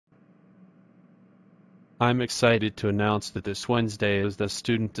I'm excited to announce that this Wednesday is the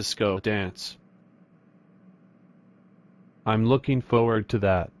student disco dance. I'm looking forward to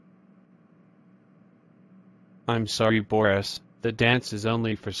that. I'm sorry, Boris, the dance is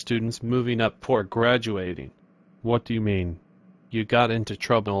only for students moving up or graduating. What do you mean? You got into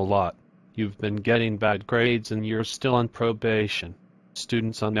trouble a lot. You've been getting bad grades and you're still on probation.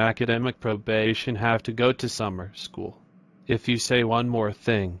 Students on academic probation have to go to summer school. If you say one more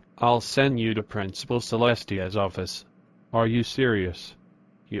thing, I'll send you to Principal Celestia's office. Are you serious?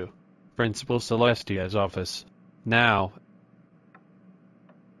 You. Principal Celestia's office. Now.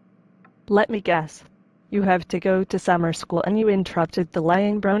 Let me guess. You have to go to summer school and you interrupted the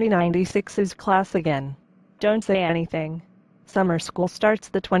lying brony 96's class again. Don't say anything. Summer school starts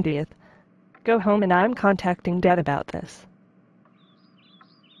the 20th. Go home and I'm contacting Dad about this.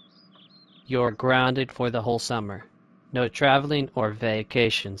 You're grounded for the whole summer. No traveling or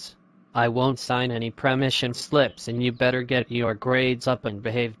vacations. I won't sign any permission slips and you better get your grades up and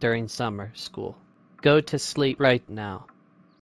behave during summer school. Go to sleep right now.